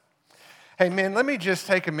Hey, men, let me just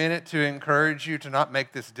take a minute to encourage you to not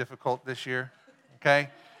make this difficult this year, okay?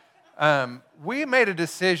 We made a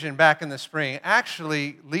decision back in the spring.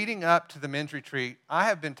 Actually, leading up to the men's retreat, I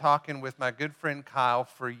have been talking with my good friend Kyle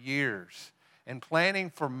for years and planning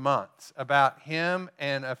for months about him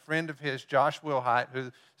and a friend of his, Josh Wilhite,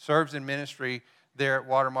 who serves in ministry there at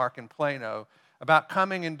Watermark in Plano, about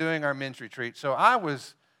coming and doing our men's retreat. So I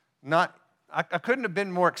couldn't have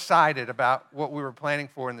been more excited about what we were planning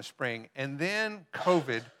for in the spring. And then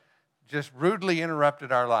COVID just rudely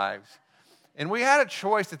interrupted our lives. And we had a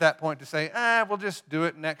choice at that point to say, we'll just do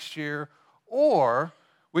it next year. Or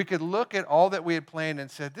we could look at all that we had planned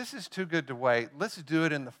and said, this is too good to wait. Let's do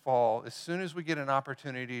it in the fall as soon as we get an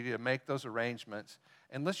opportunity to make those arrangements.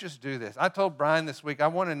 And let's just do this. I told Brian this week, I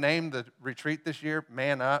want to name the retreat this year,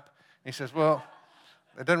 Man Up. And he says, well,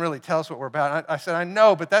 it doesn't really tell us what we're about. I said, I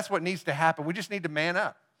know, but that's what needs to happen. We just need to man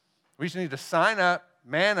up. We just need to sign up,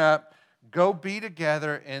 man up, go be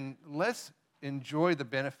together, and let's enjoy the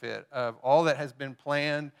benefit of all that has been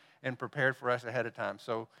planned and prepared for us ahead of time.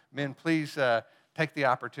 So, men, please take the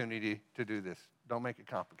opportunity to do this. Don't make it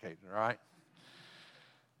complicated, all right?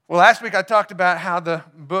 Well, last week I talked about how the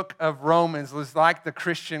book of Romans was like the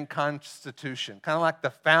Christian Constitution, kind of like the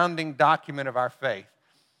founding document of our faith.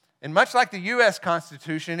 And much like the U.S.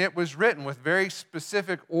 Constitution, it was written with very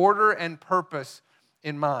specific order and purpose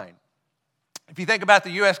in mind. If you think about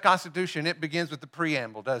the U.S. Constitution, it begins with the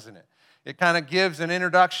preamble, doesn't it? It kind of gives an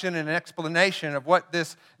introduction and an explanation of what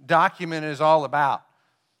this document is all about.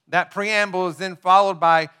 That preamble is then followed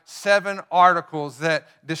by 7 articles that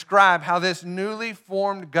describe how this newly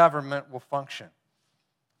formed government will function.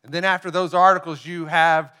 And then after those articles, you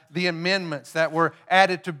have the amendments that were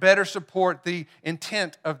added to better support the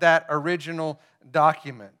intent of that original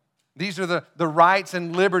document. These are the rights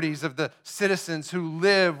and liberties of the citizens who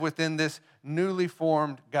live within this newly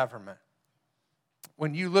formed government.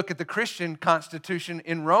 When you look at the Christian Constitution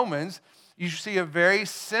in Romans, you see a very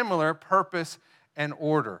similar purpose and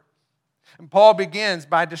order. And Paul begins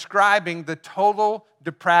by describing the total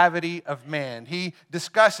depravity of man. He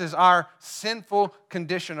discusses our sinful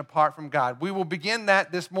condition apart from God. We will begin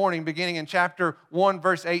that this morning, beginning in chapter 1,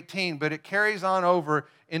 verse 18, but it carries on over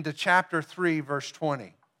into chapter 3, verse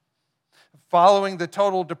 20. Following the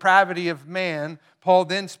total depravity of man, Paul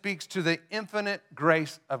then speaks to the infinite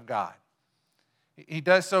grace of God. He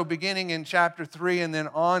does so beginning in chapter 3 and then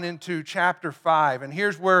on into chapter 5. And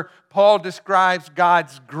here's where Paul describes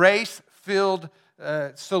God's grace-filled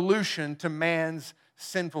solution to man's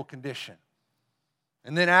sinful condition.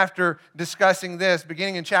 And then after discussing this,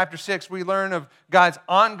 beginning in chapter 6, we learn of God's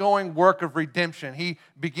ongoing work of redemption. He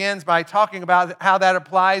begins by talking about how that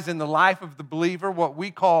applies in the life of the believer, what we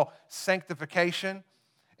call sanctification.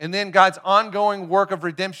 And then God's ongoing work of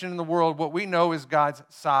redemption in the world, what we know is God's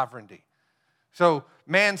sovereignty. So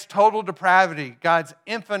man's total depravity, God's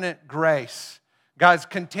infinite grace, God's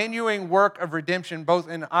continuing work of redemption both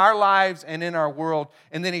in our lives and in our world.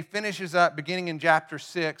 And then he finishes up beginning in chapter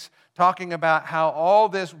 6 talking about how all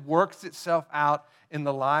this works itself out in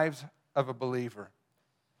the lives of a believer.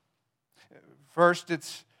 First,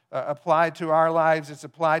 it's applied to our lives. It's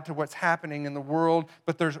applied to what's happening in the world.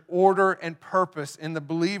 But there's order and purpose in the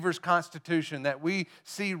believer's constitution that we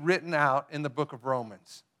see written out in the book of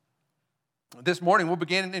Romans. This morning, we'll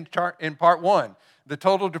begin in part 1. The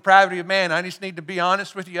total depravity of man. I just need to be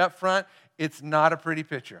honest with you up front. It's not a pretty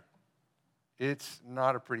picture. It's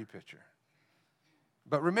not a pretty picture.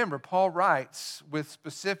 But remember, Paul writes with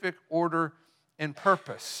specific order and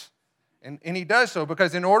purpose. And he does so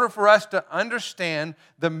because in order for us to understand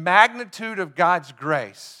the magnitude of God's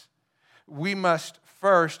grace, we must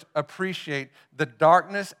first appreciate the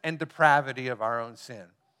darkness and depravity of our own sin.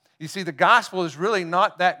 You see, the gospel is really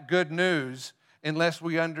not that good news unless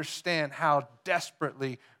we understand how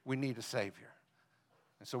desperately we need a Savior.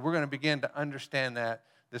 And so we're going to begin to understand that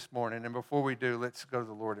this morning. And before we do, let's go to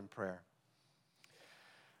the Lord in prayer.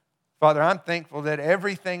 Father, I'm thankful that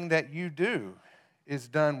everything that you do is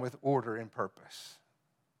done with order and purpose.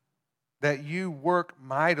 That you work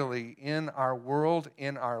mightily in our world,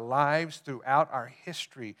 in our lives, throughout our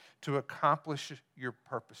history to accomplish your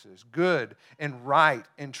purposes, good and right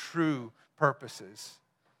and true purposes.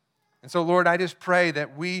 And so, Lord, I just pray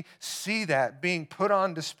that we see that being put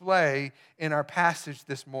on display in our passage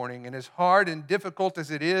this morning. And as hard and difficult as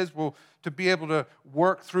it is, to be able to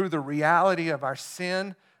work through the reality of our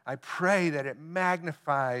sin, I pray that it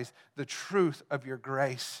magnifies the truth of your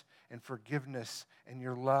grace and forgiveness and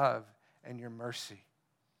your love and your mercy.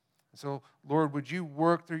 And so, Lord, would you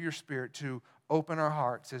work through your Spirit to open our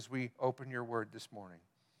hearts as we open your word this morning?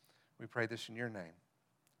 We pray this in your name.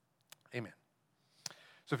 Amen.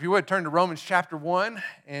 So if you would, turn to Romans chapter 1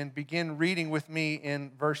 and begin reading with me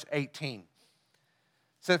in verse 18. It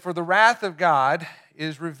said, "For the wrath of God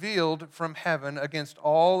is revealed from heaven against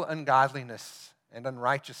all ungodliness and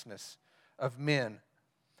unrighteousness of men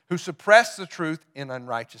who suppress the truth in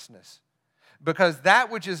unrighteousness, because that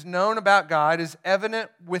which is known about God is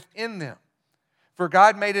evident within them, for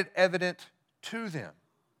God made it evident to them.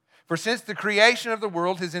 For since the creation of the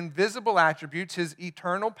world, his invisible attributes, his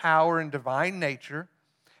eternal power and divine nature,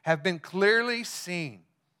 have been clearly seen,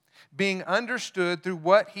 being understood through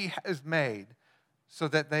what he has made, so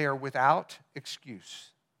that they are without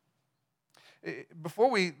excuse." Before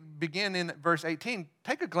we begin in verse 18,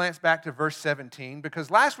 take a glance back to verse 17, because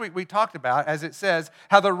last week we talked about, as it says,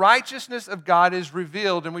 how the righteousness of God is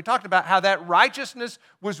revealed, and we talked about how that righteousness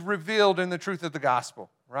was revealed in the truth of the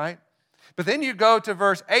gospel, right? But then you go to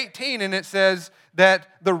verse 18, and it says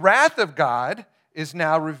that the wrath of God is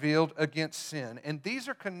now revealed against sin, and these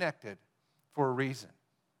are connected for a reason.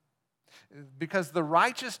 Because the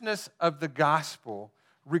righteousness of the gospel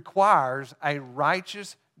requires a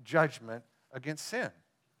righteous judgment against sin.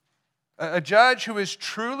 A judge who is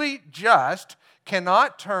truly just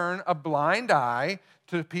cannot turn a blind eye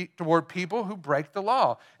toward people who break the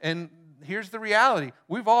law. And here's the reality.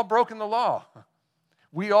 We've all broken the law.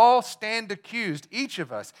 We all stand accused. Each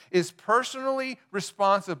of us is personally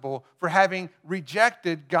responsible for having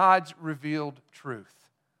rejected God's revealed truth.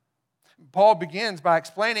 Paul begins by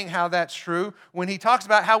explaining how that's true when he talks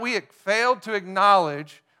about how we failed to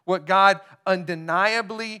acknowledge what God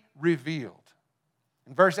undeniably revealed.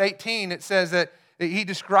 In verse 18, it says that he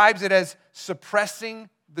describes it as suppressing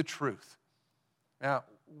the truth. Now,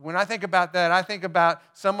 when I think about that, I think about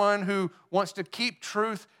someone who wants to keep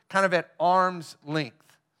truth kind of at arm's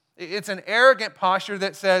length. It's an arrogant posture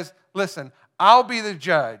that says, listen, I'll be the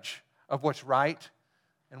judge of what's right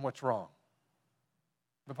and what's wrong.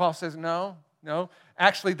 But Paul says, no,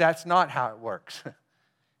 actually that's not how it works.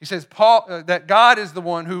 He says that God is the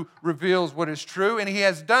one who reveals what is true, and he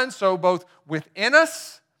has done so both within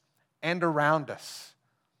us and around us.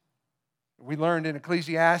 We learned in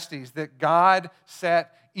Ecclesiastes that God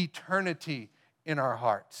set eternity in our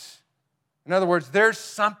hearts. In other words, there's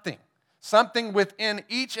something within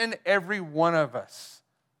each and every one of us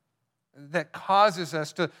that causes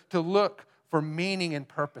us to look for meaning and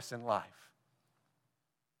purpose in life.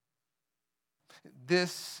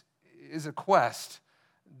 This is a quest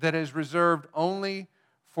that is reserved only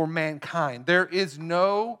for mankind. There is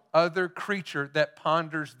no other creature that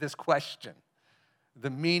ponders this question, the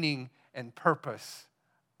meaning and purpose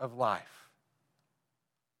of life.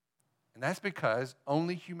 And that's because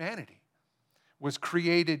only humanity was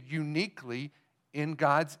created uniquely in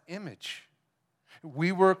God's image.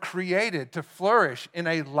 We were created to flourish in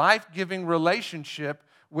a life-giving relationship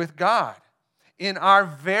with God. In our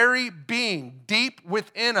very being, deep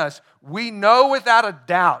within us, we know without a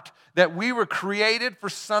doubt that we were created for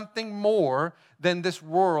something more than this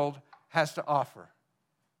world has to offer.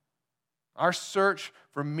 Our search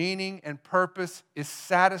for meaning and purpose is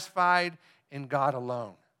satisfied in God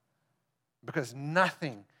alone, because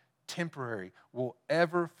nothing temporary will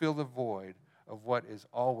ever fill the void of what is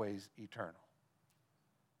always eternal.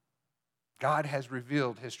 God has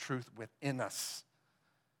revealed his truth within us,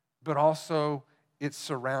 but also it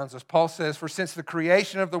surrounds us. Paul says, for since the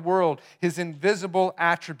creation of the world, his invisible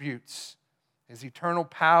attributes, his eternal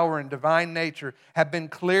power and divine nature have been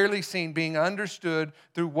clearly seen, being understood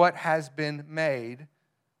through what has been made,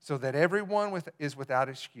 so that everyone is without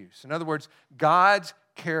excuse. In other words, God's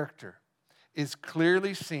character is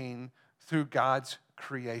clearly seen through God's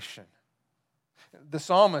creation. The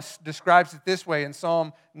psalmist describes it this way in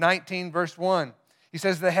Psalm 19, verse 1. He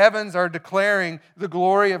says, the heavens are declaring the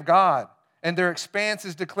glory of God, and their expanse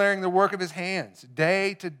is declaring the work of his hands.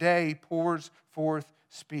 Day to day pours forth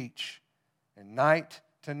speech, and night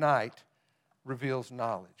to night reveals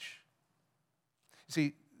knowledge.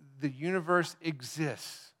 See, the universe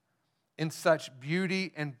exists in such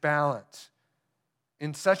beauty and balance,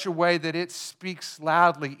 in such a way that it speaks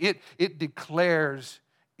loudly. It declares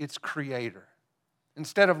its creator.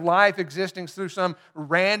 Instead of life existing through some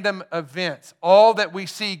random events, all that we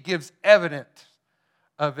see gives evidence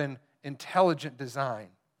of an intelligent design.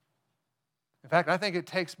 In fact, I think it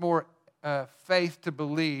takes more faith to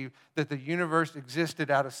believe that the universe existed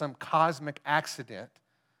out of some cosmic accident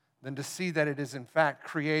than to see that it is in fact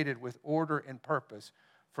created with order and purpose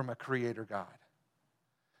from a creator God.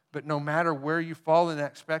 But no matter where you fall in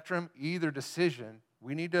that spectrum, either decision,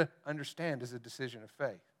 we need to understand, is a decision of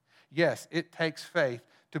faith. Yes, it takes faith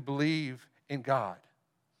to believe in God,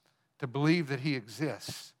 to believe that he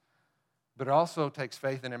exists. But it also takes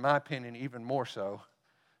faith, and in my opinion, even more so,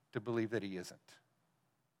 to believe that He isn't.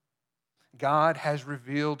 God has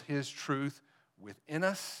revealed His truth within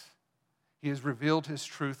us. He has revealed His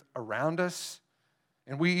truth around us.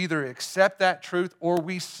 And we either accept that truth or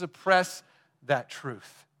we suppress that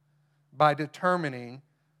truth by determining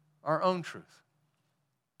our own truth.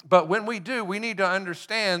 But when we do, we need to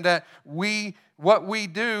understand that what we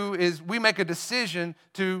do is we make a decision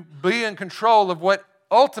to be in control of what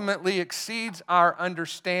ultimately exceeds our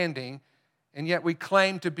understanding, and yet we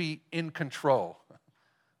claim to be in control.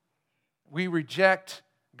 We reject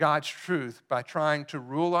God's truth by trying to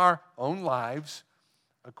rule our own lives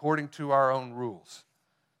according to our own rules.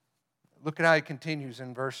 Look at how he continues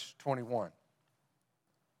in verse 21.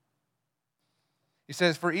 He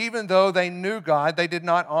says, "For even though they knew God, they did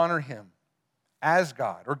not honor Him as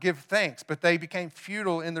God or give thanks, but they became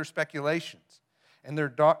futile in their speculations, and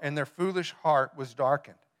their foolish heart was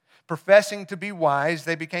darkened. Professing to be wise,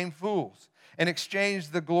 they became fools, and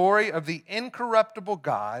exchanged the glory of the incorruptible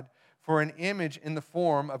God for an image in the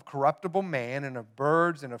form of corruptible man and of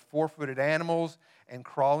birds and of four-footed animals and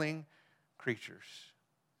crawling creatures."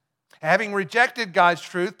 Having rejected God's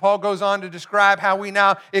truth, Paul goes on to describe how we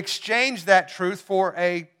now exchange that truth for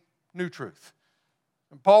a new truth.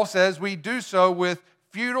 And Paul says we do so with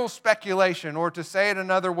futile speculation, or to say it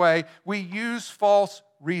another way, we use false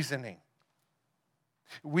reasoning.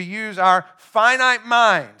 We use our finite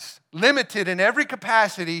minds, limited in every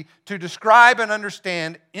capacity, to describe and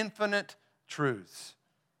understand infinite truths.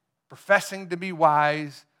 Professing to be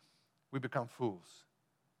wise, we become fools.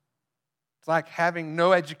 It's like having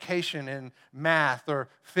no education in math or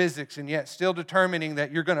physics and yet still determining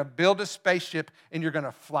that you're going to build a spaceship and you're going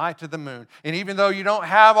to fly to the moon. And even though you don't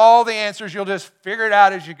have all the answers, you'll just figure it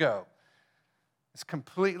out as you go. It's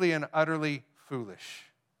completely and utterly foolish.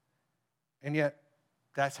 And yet,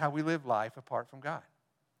 that's how we live life apart from God.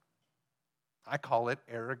 I call it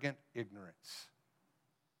arrogant ignorance.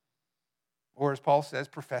 Or as Paul says,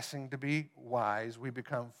 professing to be wise, we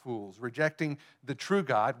become fools. Rejecting the true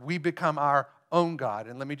God, we become our own God.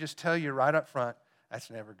 And let me just tell you right up front,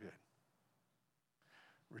 that's never good.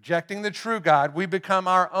 Rejecting the true God, we become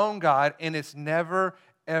our own God, and it's never,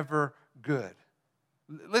 ever good.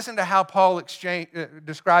 Listen to how Paul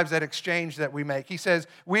describes that exchange that we make. He says,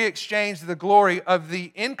 we exchange the glory of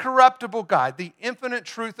the incorruptible God, the infinite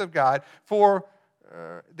truth of God, for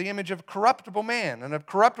the image of corruptible man and of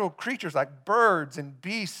corruptible creatures like birds and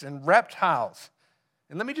beasts and reptiles.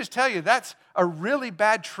 And let me just tell you, that's a really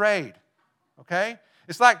bad trade, okay?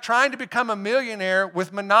 It's like trying to become a millionaire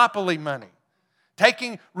with monopoly money,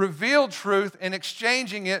 taking revealed truth and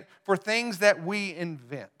exchanging it for things that we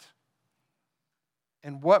invent.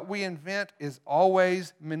 And what we invent is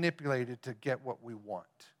always manipulated to get what we want.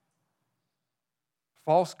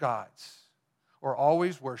 False gods are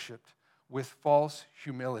always worshipped with false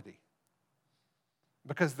humility,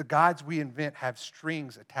 because the gods we invent have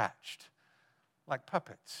strings attached, like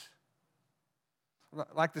puppets.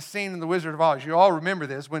 Like the scene in The Wizard of Oz. You all remember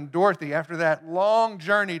this, when Dorothy, after that long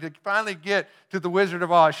journey to finally get to the Wizard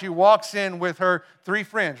of Oz, she walks in with her three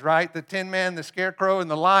friends, right? The Tin Man, the Scarecrow, and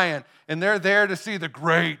the Lion. And they're there to see the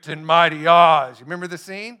great and mighty Oz. You remember the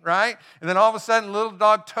scene, right? And then all of a sudden, little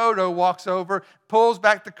dog Toto walks over, pulls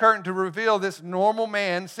back the curtain to reveal this normal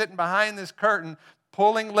man sitting behind this curtain,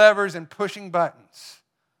 pulling levers and pushing buttons.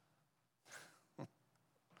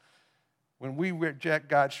 When we reject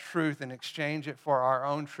God's truth and exchange it for our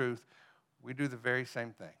own truth, we do the very same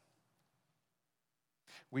thing.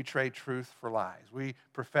 We trade truth for lies. We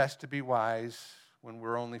profess to be wise when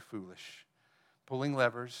we're only foolish, pulling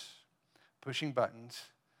levers, pushing buttons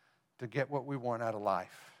to get what we want out of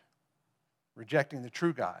life. Rejecting the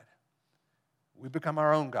true God, we become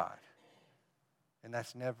our own God. And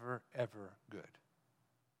that's never, ever good.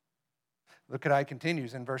 Look at how it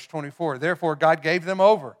continues in verse 24. Therefore, God gave them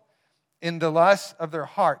over in the lust of their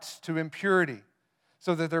hearts to impurity,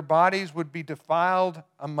 so that their bodies would be defiled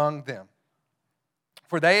among them.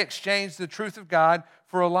 For they exchanged the truth of God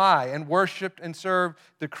for a lie, and worshipped and served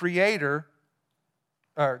the creator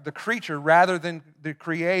rather than the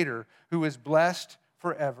Creator, who is blessed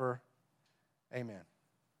forever. Amen.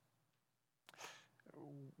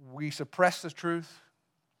 We suppress the truth,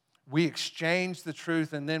 we exchange the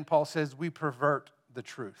truth, and then Paul says we pervert the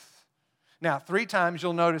truth. Now, 3 times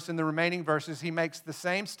you'll notice in the remaining verses, he makes the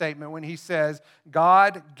same statement when he says,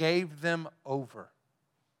 God gave them over.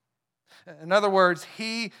 In other words,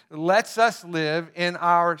 he lets us live in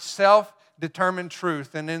our self-determined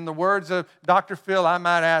truth. And in the words of Dr. Phil, I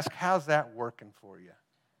might ask, how's that working for you?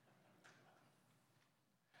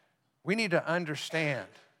 We need to understand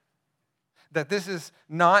that this is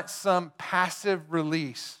not some passive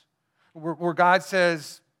release where God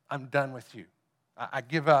says, I'm done with you. I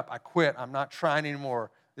give up. I quit. I'm not trying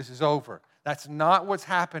anymore. This is over. That's not what's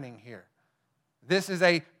happening here. This is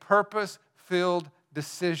a purpose-filled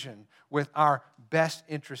decision with our best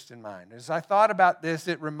interest in mind. As I thought about this,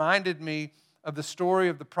 it reminded me of the story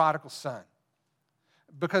of the prodigal son.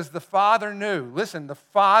 Because the father knew, listen, the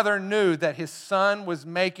father knew that his son was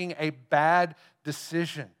making a bad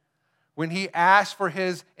decision when he asked for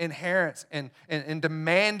his inheritance and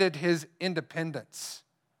demanded his independence.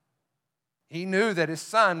 He knew that his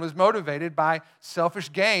son was motivated by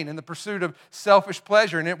selfish gain and the pursuit of selfish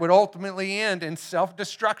pleasure, and it would ultimately end in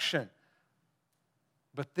self-destruction.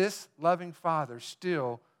 But this loving father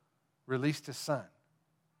still released his son.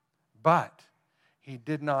 But he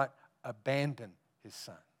did not abandon his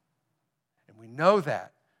son. And we know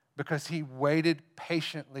that because he waited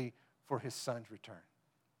patiently for his son's return.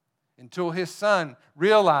 Until his son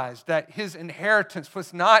realized that his inheritance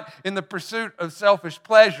was not in the pursuit of selfish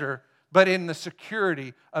pleasure, but in the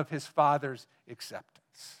security of his father's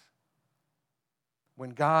acceptance. When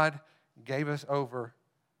God gave us over,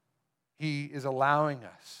 he is allowing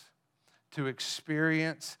us to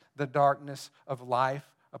experience the darkness of life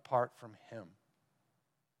apart from him.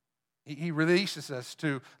 He releases us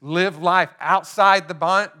to live life outside the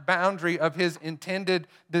boundary of his intended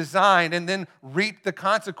design and then reap the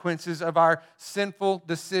consequences of our sinful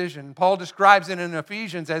decision. Paul describes it in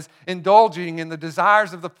Ephesians as indulging in the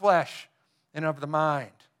desires of the flesh and of the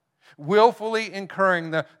mind, willfully incurring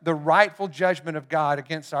the rightful judgment of God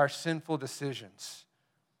against our sinful decisions.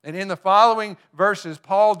 And in the following verses,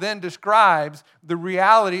 Paul then describes the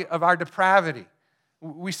reality of our depravity.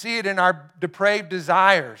 We see it in our depraved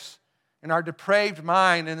desires, in our depraved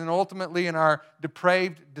mind, and then ultimately in our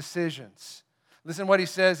depraved decisions. Listen what he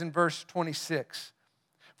says in verse 26.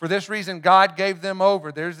 For this reason, God gave them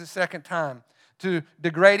over, there's the second time, to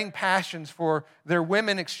degrading passions, for their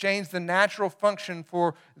women exchanged the natural function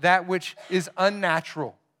for that which is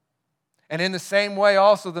unnatural. And in the same way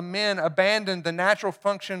also the men abandoned the natural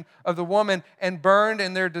function of the woman and burned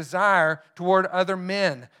in their desire toward other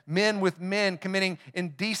men, men with men committing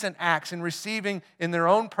indecent acts and receiving in their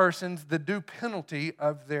own persons the due penalty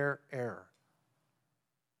of their error.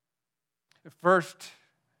 First,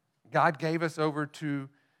 God gave us over to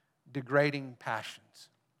degrading passions.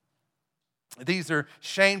 These are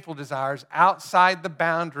shameful desires outside the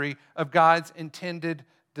boundary of God's intended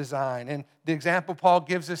design. And the example Paul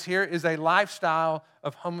gives us here is a lifestyle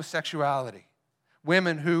of homosexuality.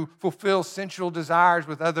 Women who fulfill sensual desires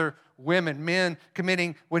with other women. Men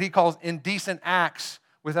committing what he calls indecent acts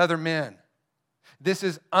with other men. This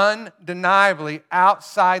is undeniably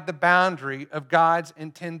outside the boundary of God's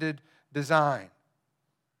intended design.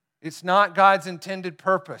 It's not God's intended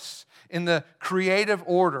purpose in the creative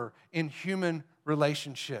order in human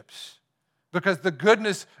relationships. Because the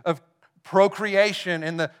goodness of procreation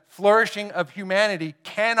and the flourishing of humanity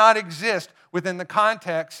cannot exist within the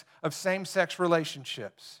context of same-sex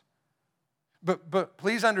relationships. But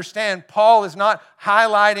please understand, Paul is not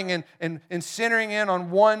highlighting and centering in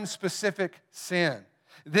on one specific sin.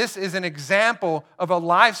 This is an example of a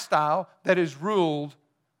lifestyle that is ruled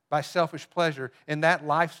by selfish pleasure, and that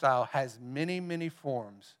lifestyle has many, many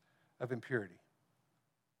forms of impurity.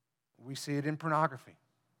 We see it in pornography.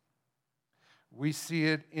 We see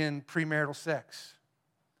it in premarital sex.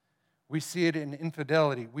 We see it in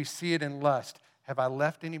infidelity. We see it in lust. Have I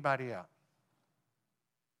left anybody out?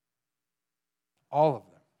 All of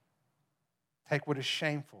them. Take what is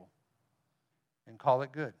shameful and call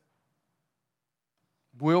it good.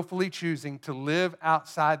 Willfully choosing to live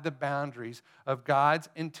outside the boundaries of God's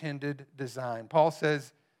intended design. Paul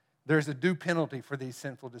says there's a due penalty for these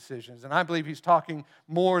sinful decisions. And I believe he's talking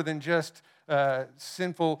more than just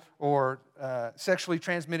sinful or sexually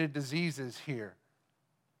transmitted diseases here.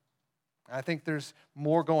 I think there's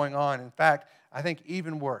more going on. In fact, I think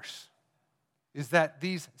even worse is that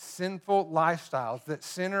these sinful lifestyles that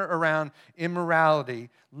center around immorality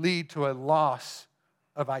lead to a loss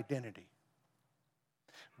of identity.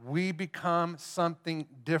 We become something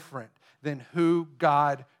different than who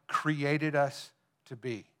God created us to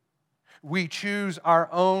be. We choose our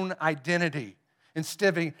own identity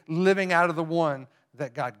instead of living out of the one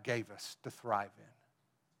that God gave us to thrive in.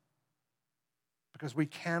 Because we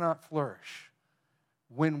cannot flourish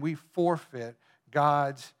when we forfeit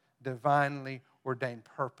God's divinely ordained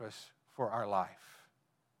purpose for our life,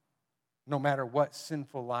 no matter what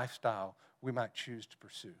sinful lifestyle we might choose to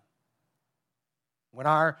pursue. When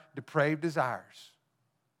our depraved desires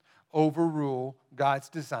overrule God's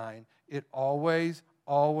design, it always,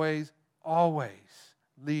 always, always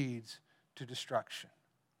leads to destruction.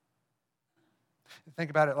 Think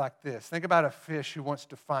about it like this. Think about a fish who wants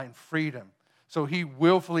to find freedom. So he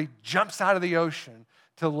willfully jumps out of the ocean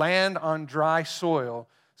to land on dry soil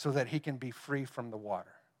so that he can be free from the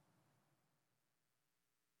water.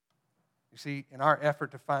 You see, in our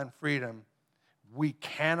effort to find freedom, we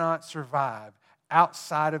cannot survive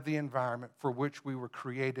outside of the environment for which we were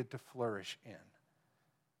created to flourish in.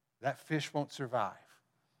 That fish won't survive,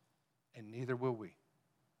 and neither will we.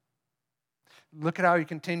 Look at how he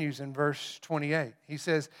continues in verse 28. He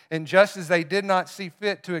says, and just as they did not see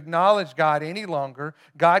fit to acknowledge God any longer,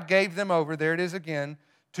 God gave them over, there it is again,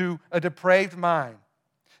 to a depraved mind,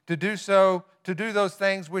 to do those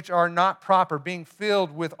things which are not proper, being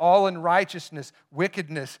filled with all unrighteousness,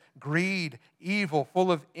 wickedness, greed, evil, full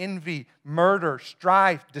of envy, murder,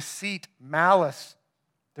 strife, deceit, malice.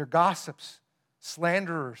 They're gossips,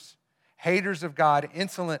 slanderers, haters of God,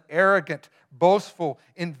 insolent, arrogant, boastful,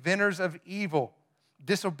 inventors of evil,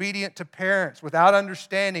 disobedient to parents, without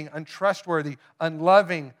understanding, untrustworthy,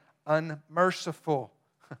 unloving, unmerciful.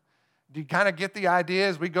 Do you kind of get the idea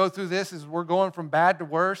as we go through this, as we're going from bad to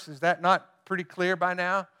worse? Is that not pretty clear by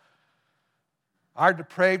now? Our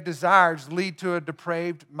depraved desires lead to a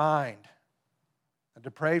depraved mind. A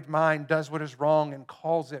depraved mind does what is wrong and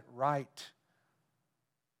calls it right.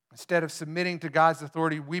 Instead of submitting to God's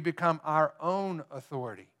authority, we become our own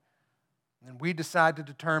authority. And we decide to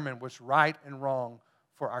determine what's right and wrong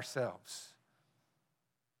for ourselves.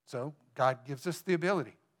 So God gives us the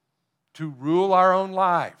ability to rule our own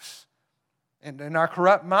lives. And our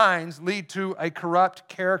corrupt minds lead to a corrupt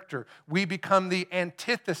character. We become the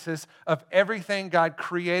antithesis of everything God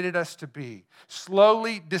created us to be,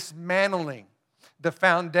 slowly dismantling the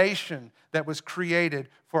foundation that was created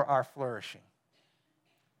for our flourishing.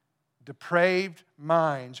 Depraved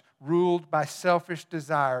minds ruled by selfish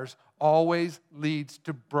desires always leads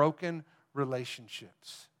to broken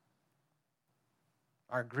relationships.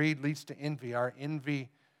 Our greed leads to envy, our envy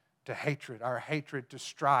to hatred, our hatred to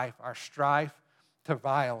strife, our strife to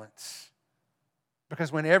violence.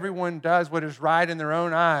 Because when everyone does what is right in their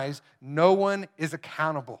own eyes, no one is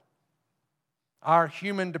accountable. Our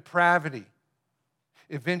human depravity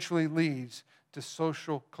eventually leads to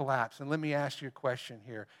social collapse. And let me ask you a question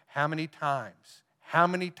here. How many times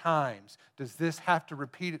does this have to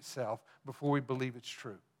repeat itself before we believe it's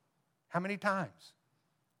true? How many times?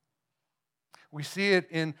 We see it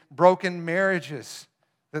in broken marriages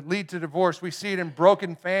that lead to divorce. We see it in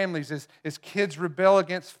broken families as kids rebel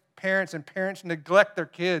against parents and parents neglect their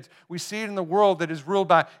kids. We see it in the world that is ruled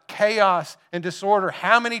by chaos and disorder.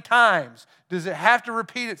 How many times does it have to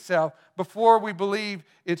repeat itself before we believe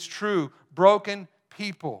it's true? Broken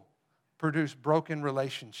people produce broken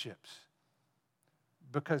relationships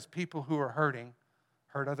because people who are hurting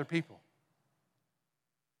hurt other people.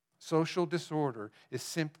 Social disorder is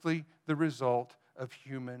simply the result of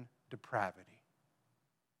human depravity.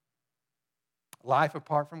 Life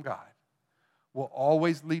apart from God will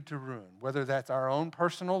always lead to ruin, whether that's our own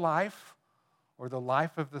personal life or the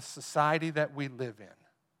life of the society that we live in.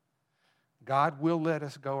 God will let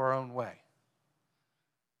us go our own way,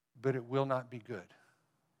 but it will not be good.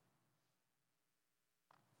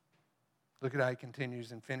 Look at how he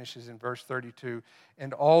continues and finishes in verse 32.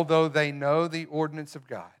 And although they know the ordinance of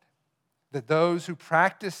God, that those who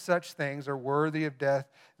practice such things are worthy of death,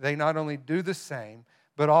 they not only do the same,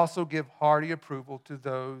 but also give hearty approval to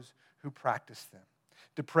those who practice them.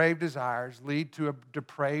 Depraved desires lead to a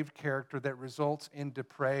depraved character that results in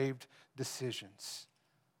depraved decisions.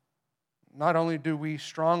 Not only do we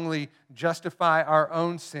strongly justify our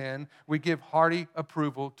own sin, we give hearty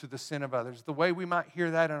approval to the sin of others. The way we might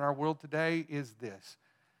hear that in our world today is this: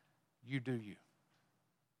 you do you.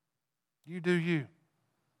 You do you.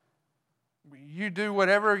 You do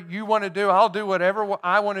whatever you want to do. I'll do whatever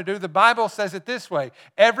I want to do. The Bible says it this way: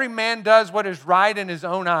 every man does what is right in his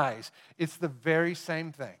own eyes. It's the very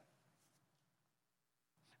same thing.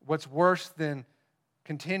 What's worse than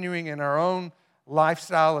continuing in our own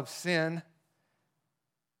lifestyle of sin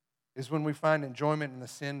is when we find enjoyment in the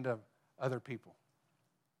sin of other people.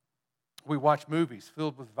 We watch movies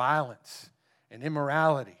filled with violence and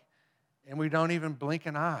immorality, and we don't even blink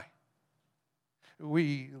an eye.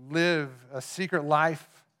 We live a secret life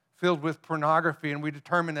filled with pornography, and we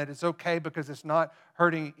determine that it's okay because it's not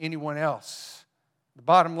hurting anyone else. The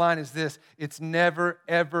bottom line is this: it's never,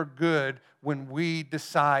 ever good when we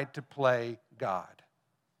decide to play God,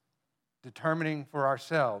 determining for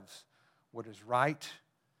ourselves what is right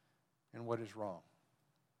and what is wrong.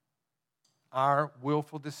 Our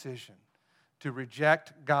willful decision to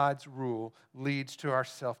reject God's rule leads to our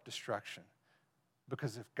self-destruction.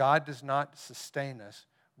 Because if God does not sustain us,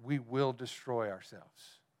 we will destroy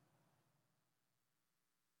ourselves.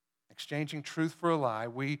 Exchanging truth for a lie,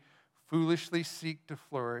 we foolishly seek to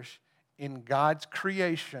flourish in God's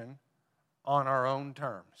creation on our own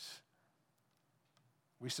terms.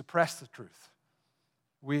 We suppress the truth.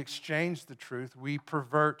 We exchange the truth. We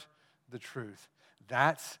pervert the truth.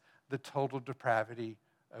 That's the total depravity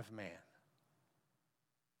of man.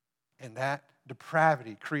 And that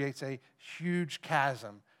depravity creates a huge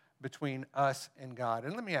chasm between us and God.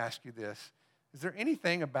 And let me ask you this. Is there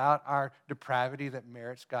anything about our depravity that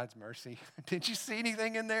merits God's mercy? Did you see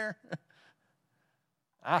anything in there?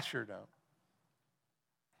 I sure don't.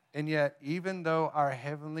 And yet, even though our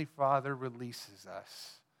Heavenly Father releases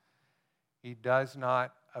us, He does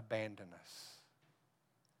not abandon us.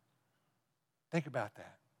 Think about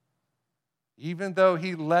that. Even though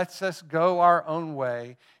He lets us go our own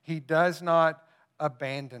way, He does not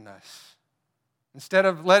abandon us. Instead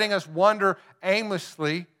of letting us wander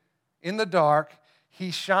aimlessly in the dark,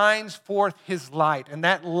 He shines forth His light. And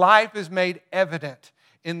that life is made evident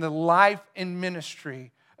in the life and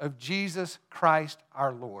ministry of Jesus Christ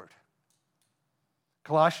our Lord.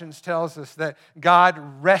 Colossians tells us that God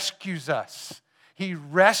rescues us. He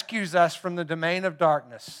rescues us from the domain of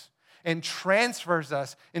darkness and transfers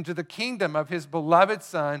us into the kingdom of His beloved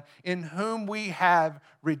Son, in whom we have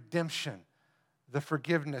redemption, the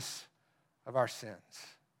forgiveness of our sins.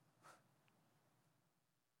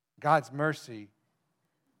 God's mercy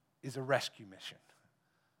is a rescue mission.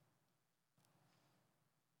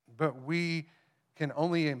 But we can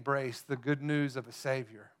only embrace the good news of a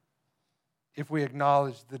Savior if we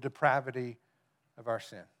acknowledge the depravity of our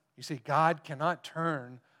sin. You see, God cannot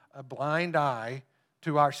turn a blind eye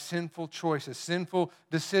to our sinful choices, sinful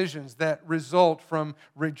decisions that result from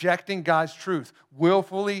rejecting God's truth,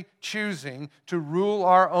 willfully choosing to rule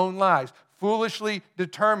our own lives, foolishly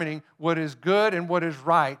determining what is good and what is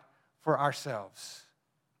right for ourselves.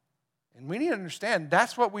 And we need to understand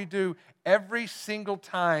that's what we do every single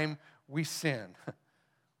time we sin.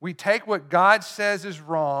 We take what God says is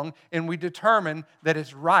wrong and we determine that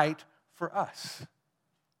it's right for us.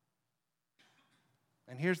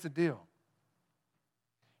 And here's the deal.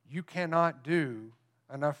 You cannot do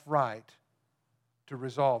enough right to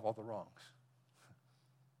resolve all the wrongs.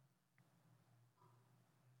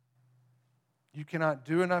 You cannot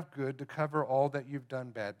do enough good to cover all that you've done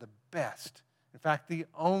bad. The best, in fact, the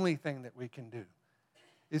only thing that we can do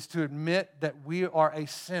is to admit that we are a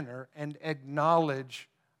sinner and acknowledge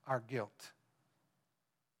our guilt.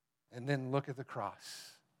 And then look at the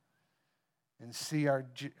cross and see our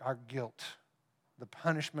guilt, the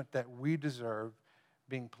punishment that we deserve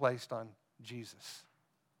being placed on Jesus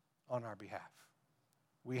on our behalf.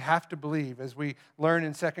 We have to believe, as we learn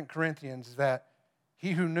in 2 Corinthians, that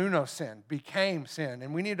He who knew no sin became sin.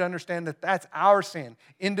 And we need to understand that that's our sin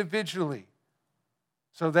individually,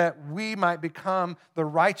 so that we might become the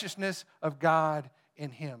righteousness of God in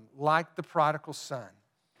Him, like the prodigal son.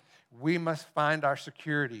 We must find our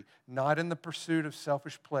security not in the pursuit of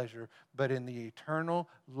selfish pleasure, but in the eternal,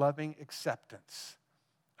 loving acceptance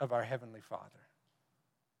of our Heavenly Father.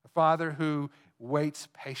 A Father who waits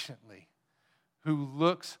patiently, who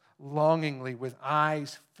looks longingly with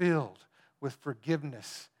eyes filled with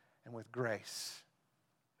forgiveness and with grace.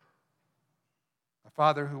 A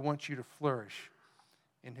Father who wants you to flourish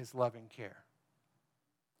in His loving care.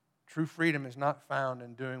 True freedom is not found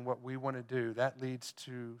in doing what we want to do. That leads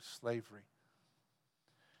to slavery.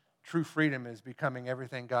 True freedom is becoming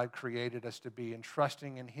everything God created us to be and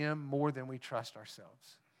trusting in Him more than we trust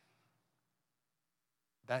ourselves.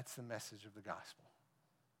 That's the message of the gospel.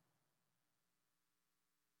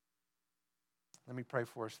 Let me pray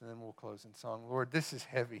for us and then we'll close in song. Lord, this is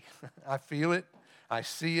heavy. I feel it. I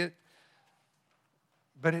see it.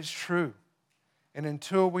 But it's true. And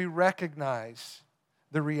until we recognize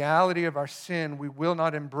the reality of our sin, we will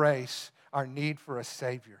not embrace our need for a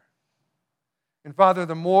Savior. And Father,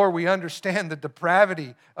 the more we understand the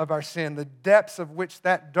depravity of our sin, the depths of which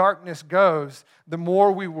that darkness goes, the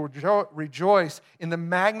more we will rejoice in the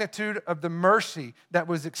magnitude of the mercy that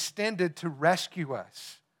was extended to rescue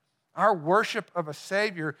us. Our worship of a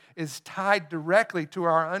Savior is tied directly to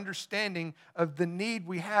our understanding of the need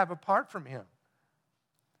we have apart from Him.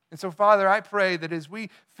 And so, Father, I pray that as we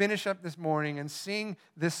finish up this morning and sing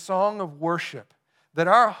this song of worship, that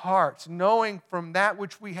our hearts, knowing from that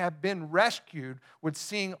which we have been rescued, would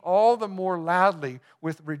sing all the more loudly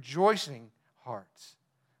with rejoicing hearts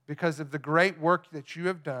because of the great work that You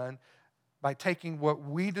have done by taking what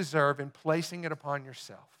we deserve and placing it upon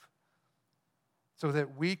Yourself, so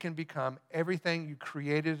that we can become everything You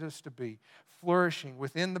created us to be, flourishing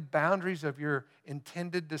within the boundaries of Your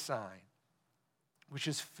intended design, which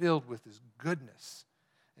is filled with His goodness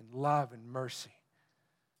and love and mercy.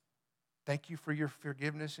 Thank you for your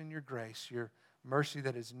forgiveness and your grace, your mercy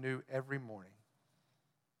that is new every morning.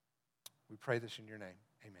 We pray this in your name.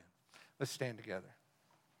 Amen. Let's stand together.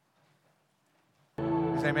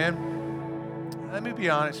 Amen. Let me be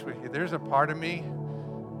honest with you. There's a part of me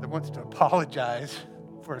that wants to apologize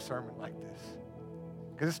for a sermon like this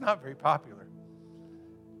because it's not very popular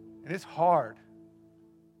and it's hard.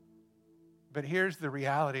 But here's the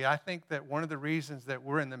reality. I think that one of the reasons that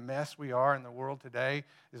we're in the mess we are in the world today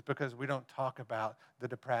is because we don't talk about the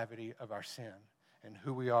depravity of our sin and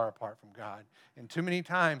who we are apart from God. And too many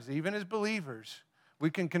times, even as believers, we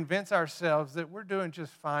can convince ourselves that we're doing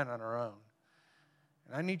just fine on our own.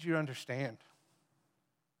 And I need you to understand,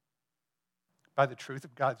 by the truth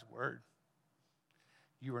of God's word,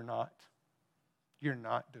 you are not. You're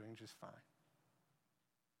not doing just fine.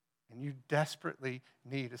 And you desperately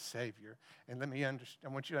need a Savior. And I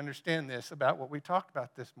want you to understand this about what we talked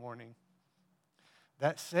about this morning.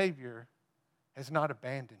 That Savior has not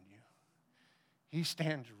abandoned you. He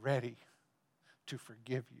stands ready to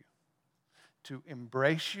forgive you, to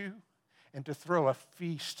embrace you, and to throw a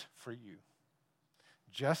feast for you,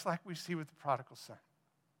 just like we see with the prodigal son.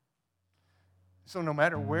 So no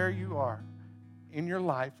matter where you are in your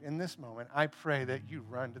life in this moment, I pray that you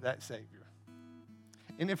run to that Savior.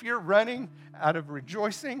 And if you're running out of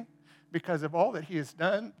rejoicing because of all that he has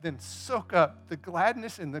done, then soak up the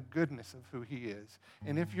gladness and the goodness of who he is.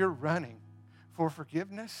 And if you're running for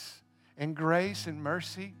forgiveness and grace and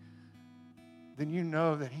mercy, then you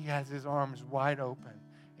know that he has his arms wide open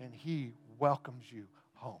and he welcomes you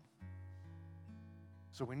home.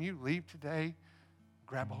 So when you leave today,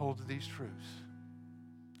 grab a hold of these truths.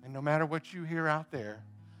 And no matter what you hear out there,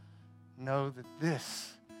 know that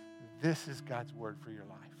this is God's word for your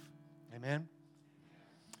life. Amen?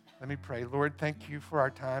 Let me pray. Lord, thank you for our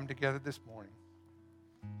time together this morning.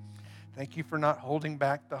 Thank you for not holding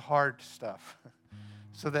back the hard stuff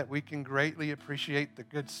so that we can greatly appreciate the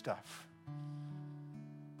good stuff.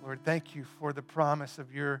 Lord, thank you for the promise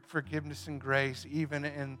of your forgiveness and grace, even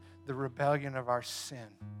in the rebellion of our sin.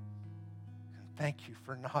 And thank you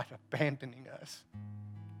for not abandoning us.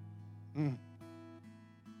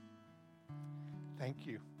 Thank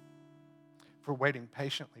you for waiting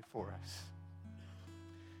patiently for us.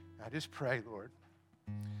 I just pray, Lord,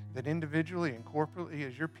 that individually and corporately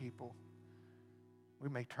as your people, we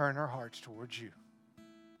may turn our hearts towards you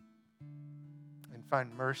and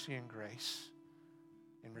find mercy and grace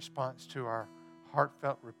in response to our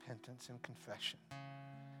heartfelt repentance and confession.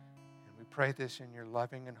 And we pray this in your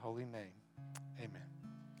loving and holy name. Amen.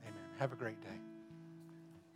 Amen. Have a great day.